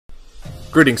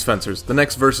Greetings fencers, the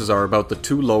next verses are about the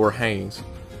two lower hangings.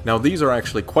 Now these are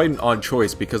actually quite an odd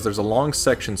choice because there's a long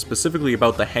section specifically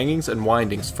about the hangings and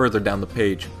windings further down the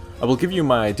page. I will give you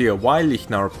my idea why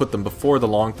Liechtenauer put them before the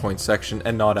Longpoint section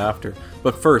and not after,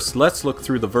 but first let's look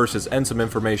through the verses and some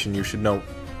information you should know.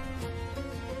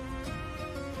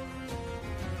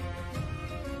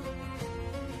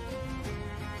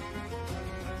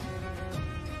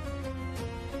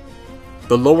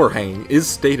 The lower hanging is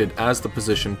stated as the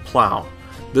position plow.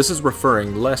 This is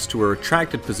referring less to a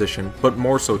retracted position, but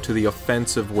more so to the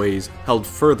offensive ways held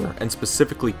further and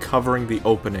specifically covering the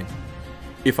opening.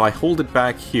 If I hold it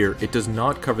back here, it does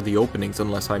not cover the openings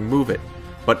unless I move it,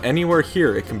 but anywhere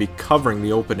here it can be covering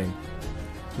the opening.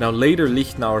 Now later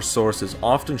Liechtenauer sources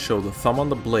often show the thumb on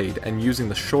the blade and using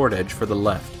the short edge for the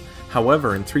left.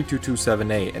 However, in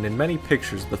 3227A and in many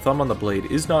pictures, the thumb on the blade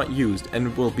is not used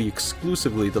and will be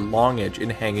exclusively the long edge in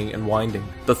hanging and winding.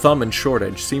 The thumb and short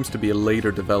edge seems to be a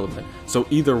later development, so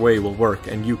either way will work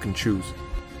and you can choose.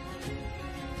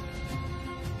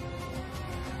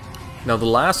 Now the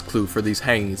last clue for these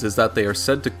hangings is that they are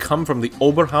said to come from the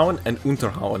Oberhauen and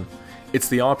Unterhauen. It's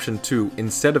the option 2,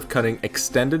 instead of cutting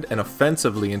extended and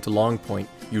offensively into Longpoint,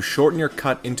 you shorten your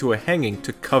cut into a hanging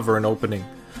to cover an opening.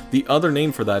 The other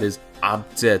name for that is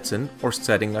Absetzen, or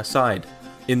setting aside.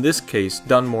 In this case,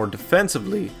 done more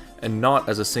defensively and not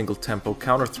as a single tempo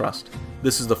counter thrust.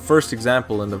 This is the first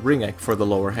example in the Ringeck for the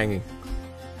lower hanging.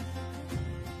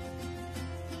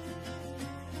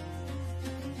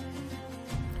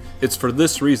 It's for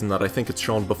this reason that I think it's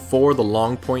shown before the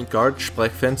Longpoint guard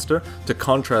Sprechfenster to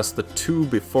contrast the two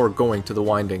before going to the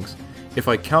windings. If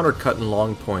I countercut in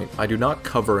Longpoint, I do not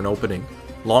cover an opening.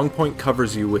 Longpoint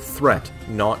covers you with threat,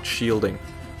 not shielding,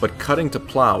 but cutting to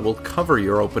plow will cover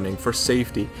your opening for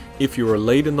safety if you are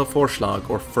late in the Vorschlag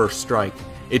or first strike.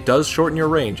 It does shorten your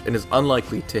range and is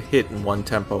unlikely to hit in one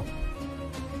tempo.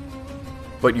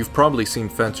 But you've probably seen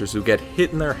fencers who get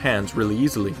hit in their hands really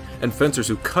easily, and fencers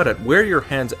who cut at where your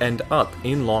hands end up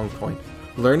in Longpoint.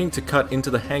 Learning to cut into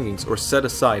the hangings or set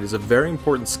aside is a very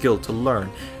important skill to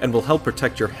learn and will help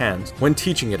protect your hands. When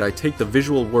teaching it, I take the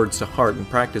visual words to heart and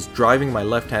practice driving my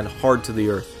left hand hard to the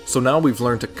earth. So now we've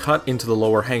learned to cut into the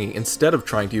lower hanging instead of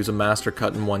trying to use a master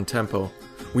cut in one tempo.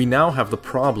 We now have the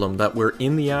problem that we're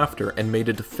in the after and made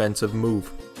a defensive move.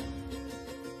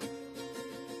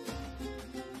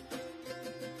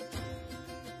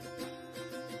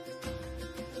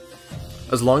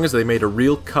 As long as they made a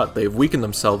real cut, they have weakened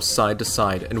themselves side to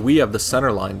side, and we have the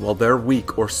center line while they're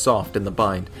weak or soft in the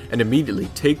bind, and immediately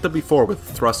take the before with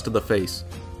a thrust to the face.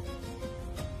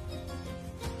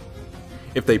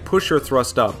 If they push or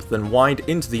thrust up, then wind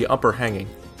into the upper hanging.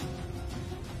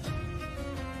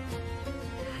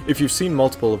 If you've seen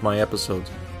multiple of my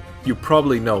episodes, you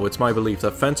probably know it's my belief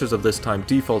that fencers of this time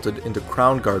defaulted into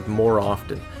crown guard more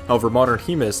often. However, modern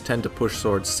Hemis tend to push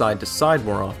swords side to side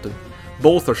more often.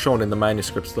 Both are shown in the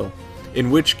manuscripts though, in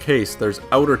which case there's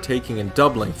outer taking and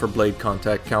doubling for blade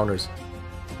contact counters.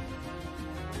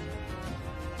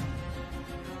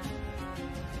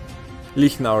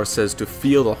 Liechtenauer says to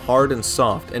feel the hard and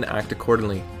soft and act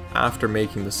accordingly after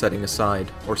making the setting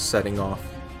aside or setting off.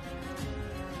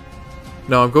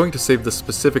 Now I'm going to save the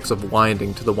specifics of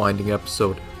winding to the winding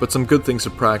episode, but some good things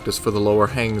to practice for the lower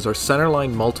hangings are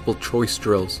centerline multiple choice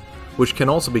drills, which can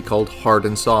also be called hard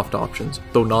and soft options,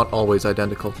 though not always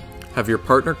identical. Have your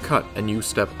partner cut and you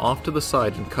step off to the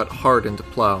side and cut hard into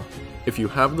plow. If you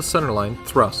have the center line,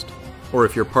 thrust. Or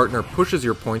if your partner pushes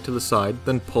your point to the side,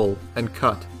 then pull and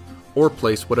cut. Or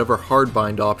place whatever hard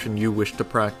bind option you wish to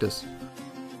practice.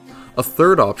 A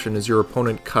third option is your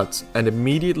opponent cuts and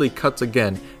immediately cuts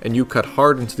again, and you cut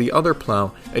hard into the other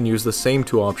plow and use the same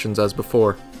two options as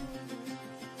before.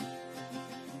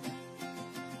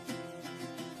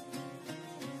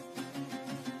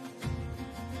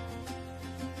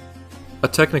 A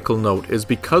technical note is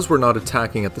because we're not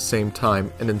attacking at the same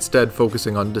time and instead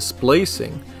focusing on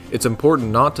displacing, it's important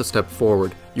not to step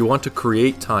forward. You want to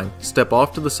create time, step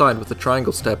off to the side with a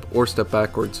triangle step or step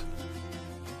backwards.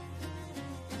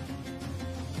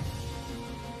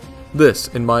 This,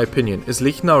 in my opinion, is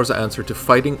Liechtenauer's answer to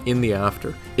fighting in the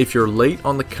after. If you're late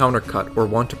on the countercut or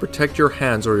want to protect your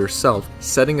hands or yourself,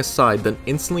 setting aside then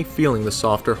instantly feeling the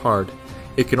softer hard.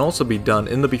 It can also be done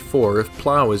in the before if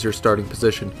plow is your starting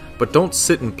position, but don't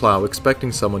sit in plow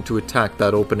expecting someone to attack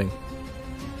that opening.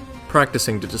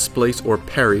 Practicing to displace or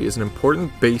parry is an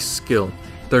important base skill.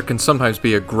 There can sometimes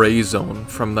be a gray zone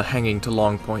from the hanging to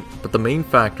Longpoint, but the main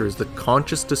factor is the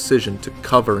conscious decision to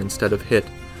cover instead of hit.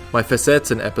 My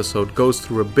Absetzen episode goes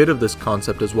through a bit of this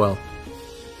concept as well.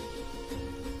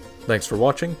 Thanks for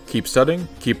watching, keep studying,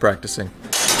 keep practicing.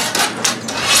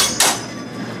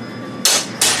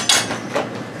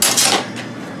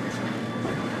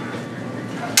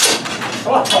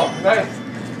 Oh, nice.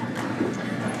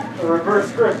 The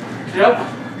reverse grip.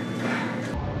 Yep.